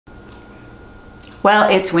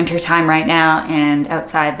Well, it's winter time right now, and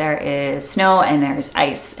outside there is snow and there's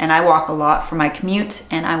ice, and I walk a lot for my commute,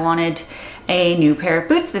 and I wanted a new pair of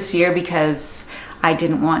boots this year because I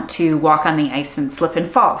didn't want to walk on the ice and slip and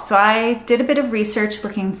fall. So I did a bit of research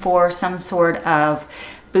looking for some sort of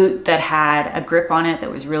boot that had a grip on it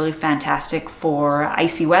that was really fantastic for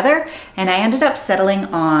icy weather, and I ended up settling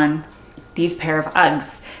on these pair of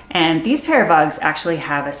Uggs. And these pair of Uggs actually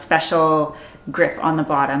have a special grip on the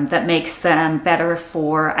bottom that makes them better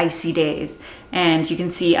for icy days. And you can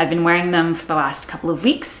see I've been wearing them for the last couple of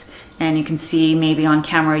weeks, and you can see maybe on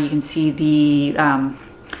camera you can see the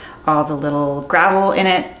all the little gravel in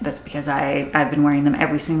it. That's because I've been wearing them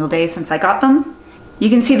every single day since I got them. You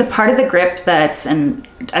can see the part of the grip that's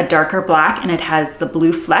a darker black, and it has the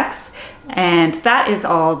blue flecks, and that is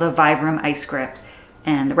all the Vibram ice grip,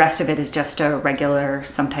 and the rest of it is just a regular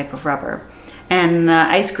some type of rubber. And the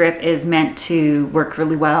ice grip is meant to work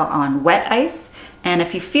really well on wet ice, and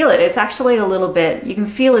if you feel it, it's actually a little bit, you can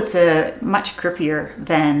feel it's a much grippier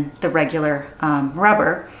than the regular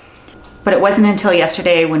rubber. But it wasn't until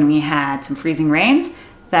yesterday when we had some freezing rain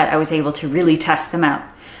that I was able to really test them out.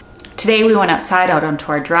 Today we went outside out onto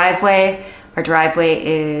our driveway. Our driveway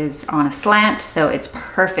is on a slant, so it's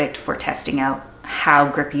perfect for testing out how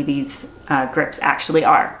grippy these grips actually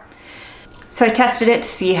are. So I tested it to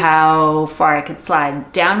see how far I could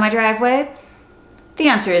slide down my driveway. The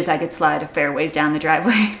answer is I could slide a fair ways down the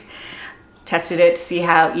driveway. Tested it to see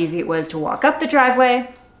how easy it was to walk up the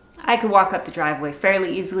driveway. I could walk up the driveway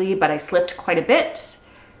fairly easily, but I slipped quite a bit.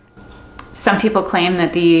 Some people claim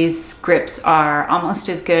that these grips are almost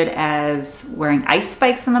as good as wearing ice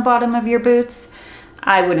spikes on the bottom of your boots.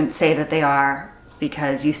 I wouldn't say that they are,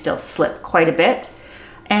 because you still slip quite a bit.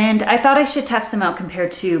 And I thought I should test them out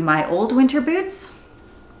compared to my old winter boots.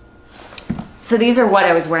 So these are what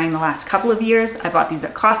I was wearing the last couple of years. I bought these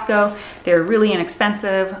at Costco. They're really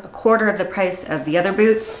inexpensive, a quarter of the price of the other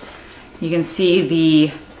boots. You can see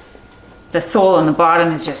the sole on the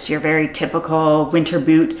bottom is just your very typical winter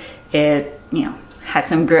boot. It, has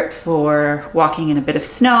some grip for walking in a bit of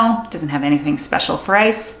snow. It doesn't have anything special for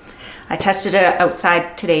ice. I tested it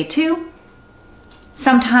outside today too.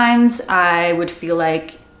 Sometimes I would feel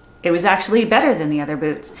like it was actually better than the other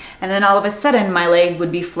boots, and then all of a sudden my leg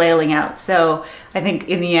would be flailing out. So I think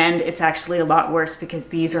in the end it's actually a lot worse because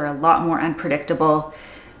these are a lot more unpredictable.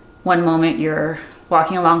 One moment you're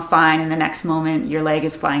walking along fine, and the next moment your leg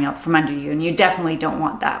is flying out from under you, and you definitely don't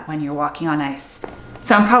want that when you're walking on ice.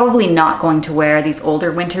 So I'm probably not going to wear these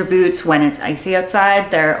older winter boots when it's icy outside.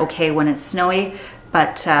 They're okay when it's snowy,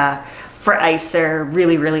 but for ice they're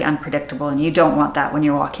really, really unpredictable, and you don't want that when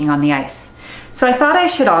you're walking on the ice. So I thought I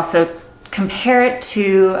should also compare it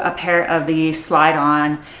to a pair of the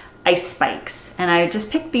slide-on ice spikes, and I just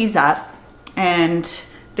picked these up, and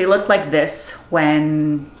they look like this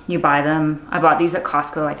when you buy them. I bought these at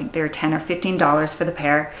Costco. I think they were $10 or $15 for the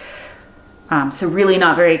pair. So really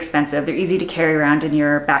not very expensive. They're easy to carry around in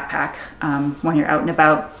your backpack when you're out and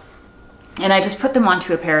about. And I just put them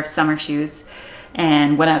onto a pair of summer shoes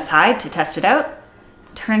and went outside to test it out.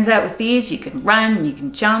 Turns out with these, you can run, you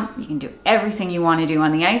can jump, you can do everything you want to do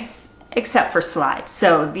on the ice except for slide.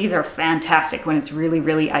 So these are fantastic when it's really,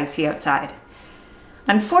 really icy outside.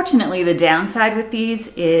 Unfortunately, the downside with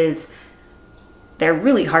these is they're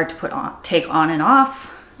really hard to take on and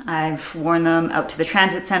off. I've worn them out to the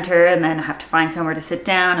transit center, and then I have to find somewhere to sit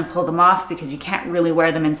down and pull them off because you can't really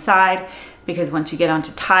wear them inside, because once you get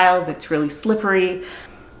onto tile, that's really slippery.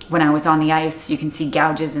 When I was on the ice, you can see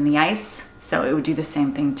gouges in the ice, so it would do the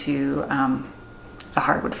same thing to the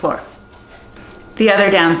hardwood floor. The other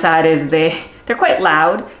downside is they're quite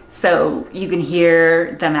loud, so you can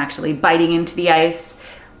hear them actually biting into the ice.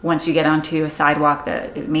 Once you get onto a sidewalk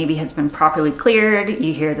that maybe has been properly cleared,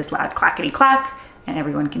 you hear this loud clackety clack, and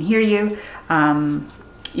everyone can hear you.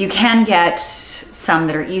 You can get some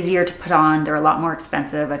that are easier to put on. They're a lot more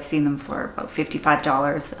expensive. I've seen them for about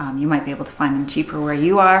 $55. You might be able to find them cheaper where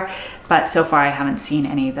you are, but so far I haven't seen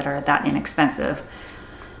any that are that inexpensive.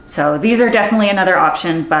 So these are definitely another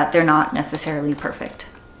option, but they're not necessarily perfect.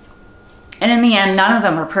 And in the end, none of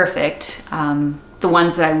them are perfect. The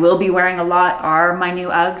ones that I will be wearing a lot are my new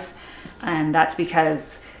Uggs, and that's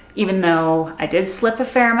because even though I did slip a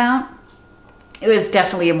fair amount, it was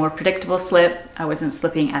definitely a more predictable slip. I wasn't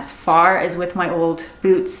slipping as far as with my old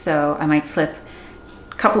boots, so I might slip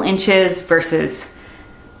a couple inches versus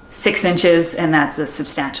 6 inches, and that's a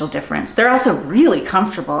substantial difference. They're also really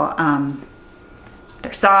comfortable.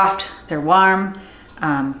 They're soft, they're warm.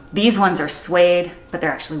 These ones are suede, but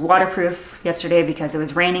they're actually waterproof. Yesterday, because it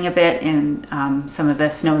was raining a bit and some of the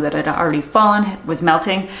snow that had already fallen was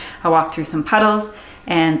melting, I walked through some puddles,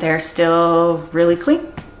 and they're still really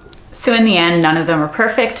clean. So in the end, none of them are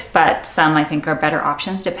perfect, but some I think are better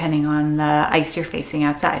options depending on the ice you're facing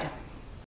outside.